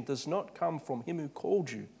persuasion does not come from him who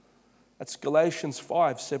called you." That's Galatians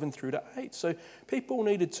 5, 7 through to 8. So people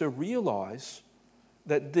needed to realize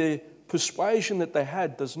that the persuasion that they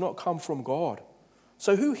had does not come from God.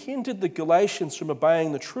 So who hindered the Galatians from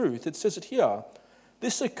obeying the truth? It says it here.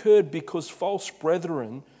 This occurred because false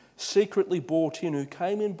brethren secretly brought in, who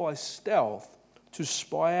came in by stealth to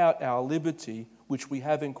spy out our liberty which we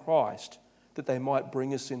have in Christ, that they might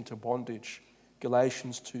bring us into bondage.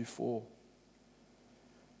 Galatians 2:4.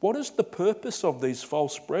 What is the purpose of these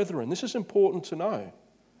false brethren? This is important to know.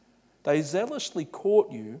 They zealously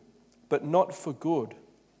court you, but not for good.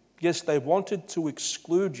 Yes, they wanted to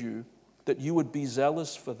exclude you, that you would be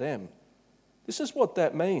zealous for them. This is what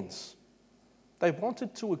that means. They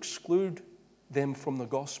wanted to exclude them from the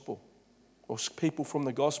gospel, or people from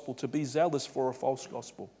the gospel, to be zealous for a false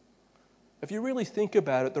gospel. If you really think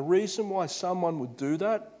about it, the reason why someone would do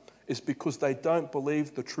that is because they don't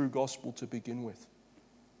believe the true gospel to begin with,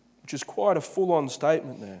 which is quite a full-on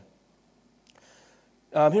statement there.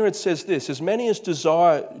 Here it says this: as many as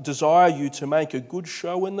desire you to make a good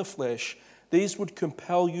show in the flesh, these would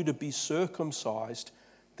compel you to be circumcised,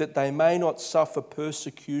 that they may not suffer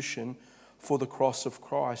persecution for the cross of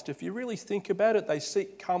Christ. If you really think about it, they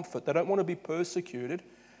seek comfort. They don't want to be persecuted.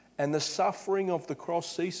 And the suffering of the cross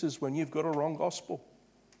ceases when you've got a wrong gospel.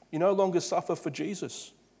 You no longer suffer for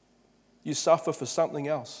Jesus. You suffer for something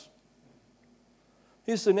else.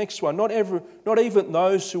 Here's the next one. Not even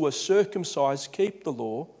those who are circumcised keep the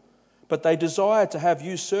law, but they desire to have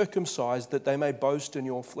you circumcised, that they may boast in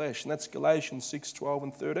your flesh. And that's Galatians 6, 12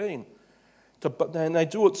 and 13. And they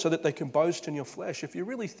do it so that they can boast in your flesh. If you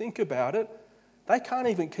really think about it, they can't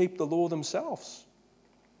even keep the law themselves.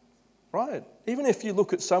 Right? Even if you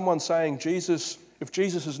look at someone saying if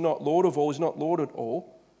Jesus is not Lord of all, he's not Lord at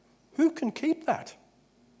all, who can keep that?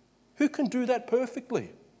 Who can do that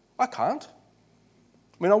perfectly? I can't.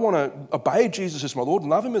 I mean, I want to obey Jesus as my Lord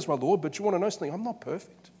and love him as my Lord, but you want to know something? I'm not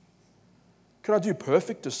perfect. Can I do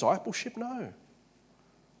perfect discipleship? No.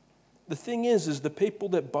 The thing is the people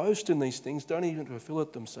that boast in these things don't even fulfill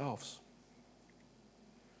it themselves.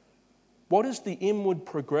 What is the inward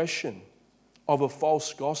progression of a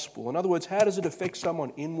false gospel? In other words, how does it affect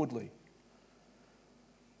someone inwardly?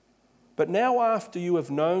 But now, after you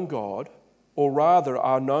have known God, or rather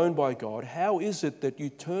are known by God, how is it that you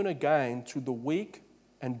turn again to the weak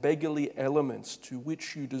and beggarly elements to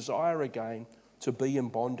which you desire again to be in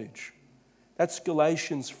bondage? That's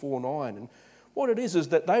Galatians 4:9. And what it is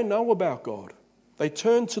that they know about God. They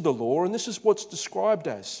turn to the law, and this is what's described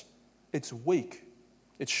as. It's weak.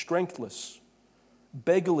 It's strengthless.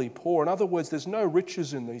 Beggarly, poor. In other words, there's no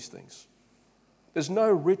riches in these things. There's no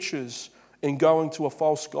riches in going to a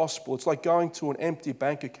false gospel. It's like going to an empty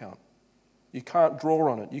bank account. You can't draw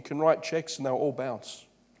on it. You can write checks and they'll all bounce.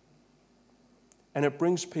 And it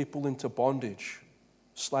brings people into bondage,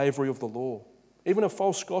 slavery of the law. Even a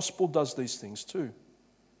false gospel does these things too.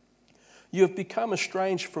 You have become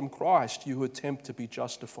estranged from Christ, you who attempt to be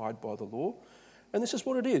justified by the law. And this is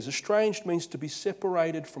what it is. Estranged means to be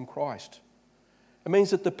separated from Christ. It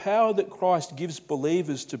means that the power that Christ gives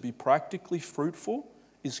believers to be practically fruitful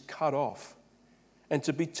is cut off. And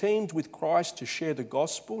to be teamed with Christ to share the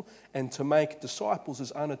gospel and to make disciples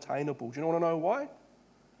is unattainable. Do you want to know why?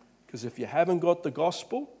 Because if you haven't got the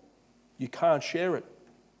gospel, you can't share it.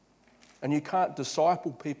 And you can't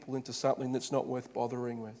disciple people into something that's not worth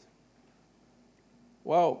bothering with.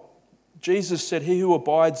 Well, Jesus said, he who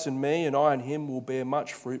abides in me and I in him will bear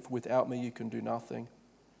much fruit, for without me you can do nothing.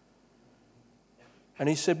 And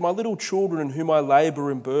he said, my little children in whom I labour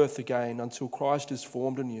in birth again until Christ is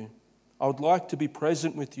formed in you. I would like to be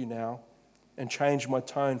present with you now and change my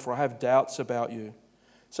tone, for I have doubts about you.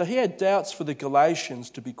 So he had doubts for the Galatians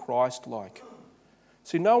to be Christ-like.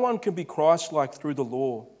 See, no one can be Christ-like through the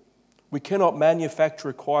law. We cannot manufacture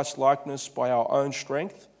a Christ-likeness by our own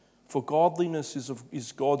strength, for godliness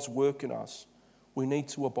is God's work in us. We need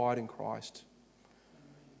to abide in Christ.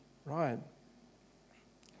 Right.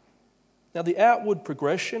 Now the outward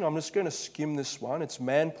progression, I'm just going to skim this one. It's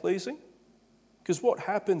man-pleasing. Because what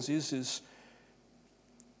happens is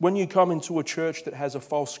when you come into a church that has a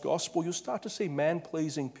false gospel, you'll start to see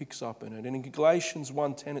man-pleasing picks up in it. And in Galatians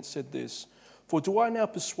 1:10 it said this, For do I now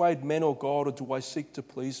persuade men or God, or do I seek to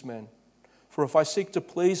please men? For if I seek to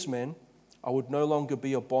please men, I would no longer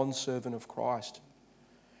be a bondservant of Christ.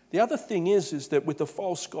 The other thing is that with the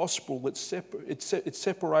false gospel, it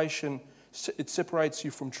separates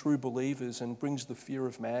you from true believers and brings the fear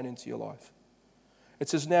of man into your life. It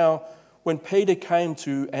says, now, when Peter came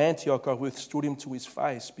to Antioch, I withstood him to his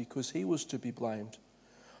face because he was to be blamed.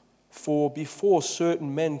 For before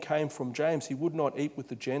certain men came from James, he would not eat with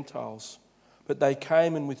the Gentiles, but they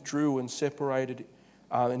came and withdrew and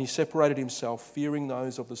he separated himself, fearing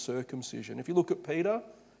those of the circumcision. If you look at Peter,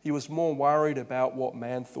 he was more worried about what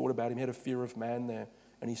man thought about him. He had a fear of man there,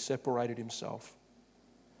 and he separated himself.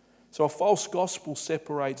 So a false gospel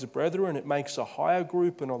separates brethren. It makes a higher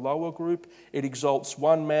group and a lower group. It exalts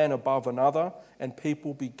one man above another, and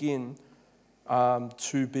people begin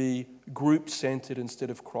to be group-centered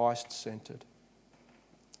instead of Christ-centered.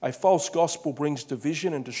 A false gospel brings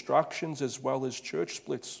division and destructions as well as church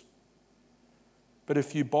splits. But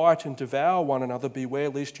if you bite and devour one another, beware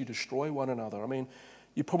lest you destroy one another. I mean,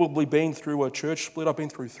 you've probably been through a church split. I've been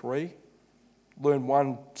through 3.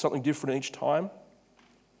 Learned something different each time.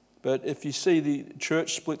 But if you see the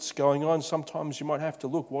church splits going on, sometimes you might have to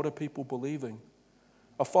look, what are people believing?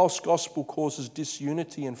 A false gospel causes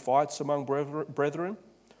disunity and fights among brethren.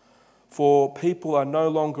 For people are no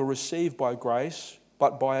longer received by grace,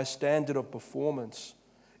 but by a standard of performance.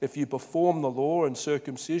 If you perform the law and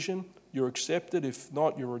circumcision, you're accepted. If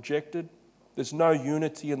not, you're rejected. There's no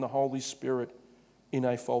unity in the Holy Spirit in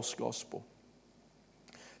a false gospel.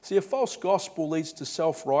 See, a false gospel leads to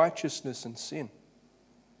self-righteousness and sin.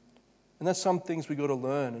 And that's some things we've got to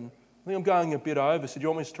learn. And I think I'm going a bit over, so do you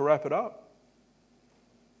want me to wrap it up?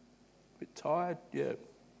 A bit tired? Yeah.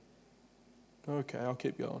 Okay, I'll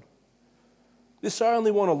keep going. This I only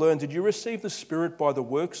want to learn. Did you receive the Spirit by the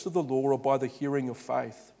works of the law or by the hearing of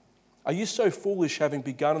faith? Are you so foolish, having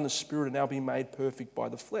begun in the Spirit and now being made perfect by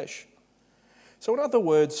the flesh? So in other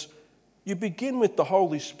words, you begin with the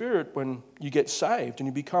Holy Spirit when you get saved and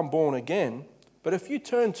you become born again. But if you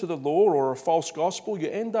turn to the law or a false gospel, you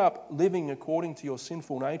end up living according to your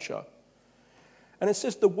sinful nature. And it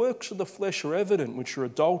says the works of the flesh are evident, which are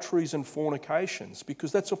adulteries and fornications,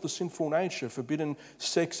 because that's of the sinful nature. Forbidden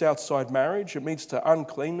sex outside marriage. It leads to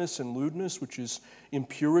uncleanness and lewdness, which is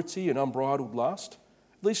impurity and unbridled lust.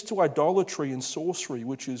 It leads to idolatry and sorcery,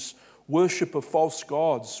 which is worship of false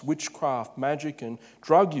gods, witchcraft, magic and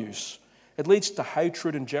drug use. It leads to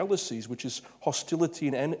hatred and jealousies, which is hostility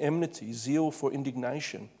and enmity, zeal for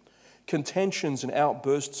indignation. Contentions and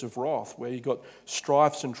outbursts of wrath, where you've got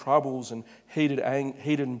strifes and troubles and heated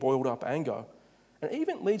and boiled up anger. And it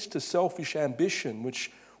even leads to selfish ambition,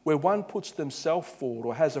 where one puts themselves forward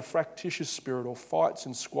or has a fractious spirit or fights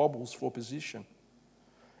and squabbles for position.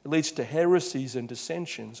 It leads to heresies and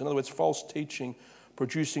dissensions. In other words, false teaching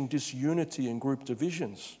producing disunity and group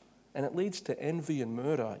divisions. And it leads to envy and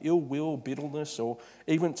murder, ill will, bitterness, or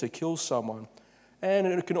even to kill someone. And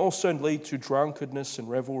it can also lead to drunkenness and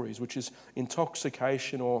revelries, which is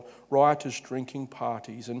intoxication or riotous drinking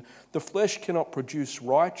parties. And the flesh cannot produce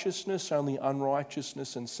righteousness, only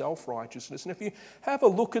unrighteousness and self-righteousness. And if you have a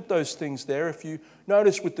look at those things there, if you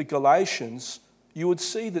notice with the Galatians, you would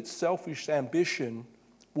see that selfish ambition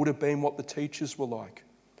would have been what the teachers were like.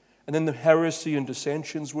 And then the heresy and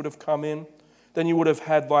dissensions would have come in. Then you would have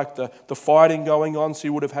had like the fighting going on, so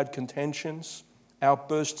you would have had contentions,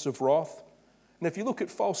 outbursts of wrath. And if you look at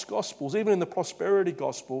false gospels, even in the prosperity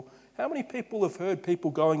gospel, how many people have heard people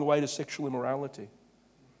going away to sexual immorality?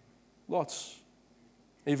 Lots.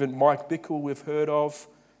 Even Mike Bickle we've heard of.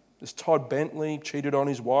 There's Todd Bentley, cheated on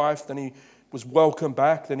his wife, then he was welcomed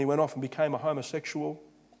back, then he went off and became a homosexual.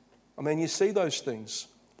 I mean, you see those things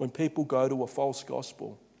when people go to a false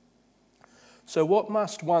gospel. So what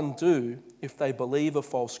must one do if they believe a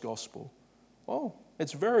false gospel? Well,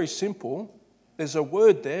 it's very simple. There's a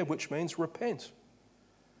word there which means repent.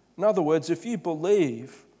 In other words, if you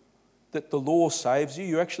believe that the law saves you,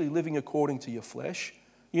 you're actually living according to your flesh,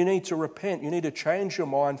 you need to repent. You need to change your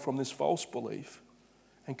mind from this false belief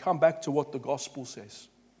and come back to what the gospel says.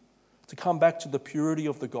 To come back to the purity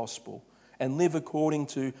of the gospel and live according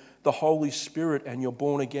to the Holy Spirit and your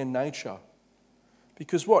born-again nature.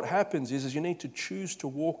 Because what happens is you need to choose to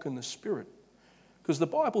walk in the Spirit. Because the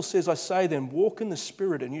Bible says, I say then, walk in the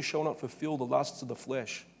Spirit and you shall not fulfill the lusts of the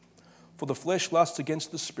flesh. For the flesh lusts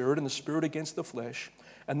against the Spirit and the Spirit against the flesh.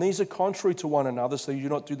 And these are contrary to one another, so you do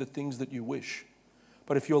not do the things that you wish.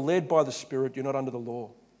 But if you're led by the Spirit, you're not under the law.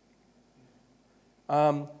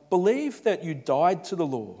 Believe that you died to the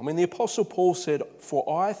law. I mean, the Apostle Paul said,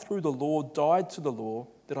 for I through the law died to the law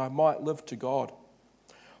that I might live to God.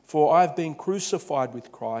 For I have been crucified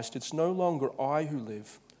with Christ. It's no longer I who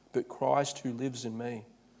live, but Christ who lives in me.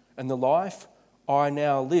 And the life I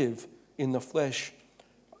now live in the flesh,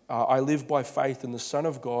 I live by faith in the Son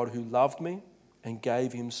of God who loved me and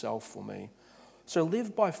gave himself for me. So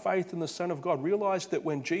live by faith in the Son of God. Realize that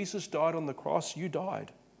when Jesus died on the cross, you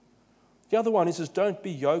died. The other one is don't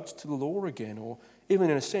be yoked to the law again, or even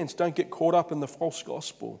in a sense, don't get caught up in the false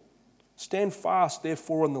gospel. Stand fast,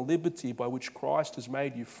 therefore, in the liberty by which Christ has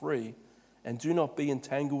made you free, and do not be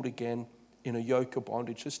entangled again in a yoke of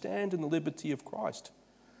bondage. So stand in the liberty of Christ.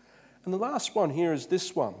 And the last one here is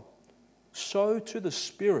this one. Sow to the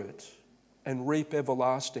Spirit and reap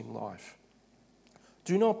everlasting life.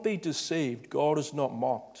 Do not be deceived. God is not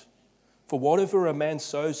mocked. For whatever a man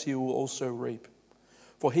sows, he will also reap.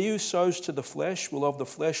 For he who sows to the flesh will of the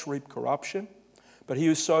flesh reap corruption, but he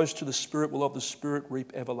who sows to the Spirit will of the Spirit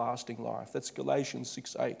reap everlasting life. That's Galatians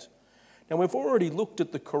 6:8. Now we've already looked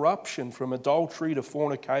at the corruption from adultery to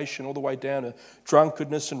fornication, all the way down to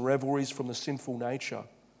drunkenness and revelries from the sinful nature.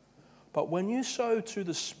 But when you sow to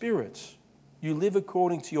the Spirit, you live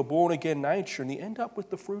according to your born-again nature, and you end up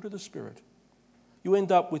with the fruit of the Spirit. You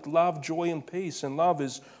end up with love, joy, and peace, and love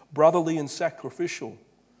is brotherly and sacrificial.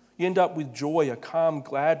 You end up with joy, a calm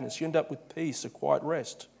gladness. You end up with peace, a quiet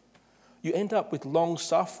rest. You end up with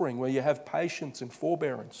long-suffering, where you have patience and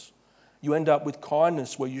forbearance. You end up with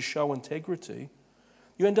kindness, where you show integrity.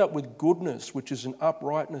 You end up with goodness, which is an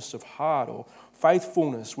uprightness of heart, or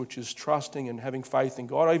faithfulness, which is trusting and having faith in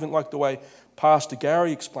God. I even like the way Pastor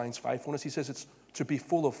Gary explains faithfulness. He says it's to be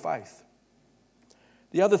full of faith.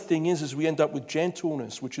 The other thing is we end up with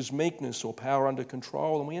gentleness, which is meekness or power under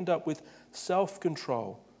control, and we end up with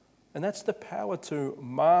self-control. And that's the power to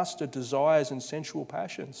master desires and sensual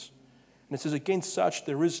passions. And it says, against such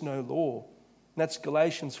there is no law. And that's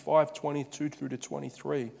Galatians 5:22 through to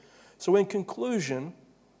 23. So in conclusion,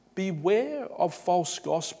 beware of false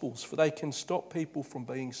gospels, for they can stop people from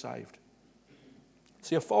being saved.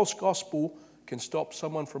 See, a false gospel can stop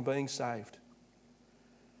someone from being saved.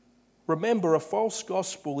 Remember, a false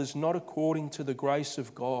gospel is not according to the grace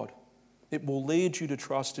of God. It will lead you to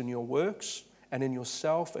trust in your works and in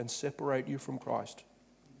yourself and separate you from Christ.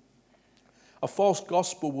 A false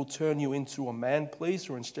gospel will turn you into a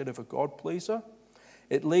man-pleaser instead of a God-pleaser.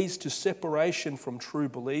 It leads to separation from true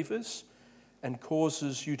believers and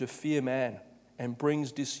causes you to fear man and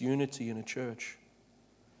brings disunity in a church.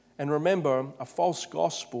 And remember, a false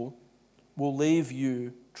gospel will leave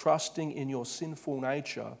you trusting in your sinful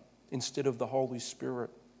nature instead of the Holy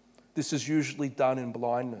Spirit. This is usually done in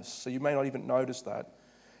blindness, so you may not even notice that.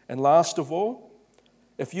 And last of all,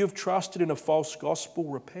 if you've trusted in a false gospel,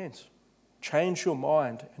 repent. Change your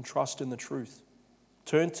mind and trust in the truth.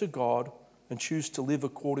 Turn to God and choose to live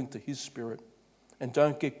according to His Spirit. And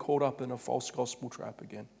don't get caught up in a false gospel trap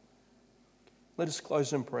again. Let us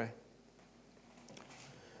close in prayer.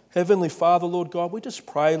 Heavenly Father, Lord God, we just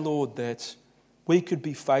pray, Lord, that we could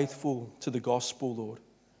be faithful to the gospel, Lord.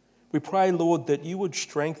 We pray, Lord, that you would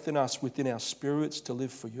strengthen us within our spirits to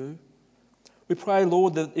live for you. We pray,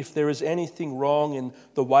 Lord, that if there is anything wrong in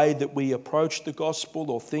the way that we approach the gospel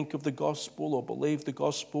or think of the gospel or believe the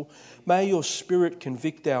gospel, may your Spirit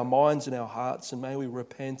convict our minds and our hearts, and may we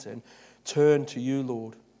repent and turn to you,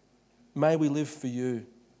 Lord. May we live for you.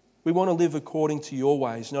 We want to live according to your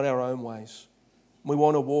ways, not our own ways. We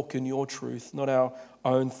want to walk in your truth, not our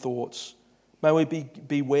own thoughts. May we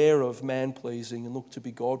beware of man-pleasing and look to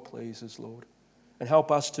be God-pleasers, Lord. And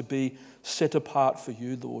help us to be set apart for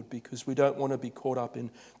you, Lord, because we don't want to be caught up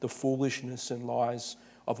in the foolishness and lies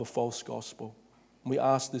of a false gospel. And we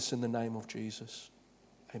ask this in the name of Jesus.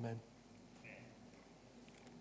 Amen.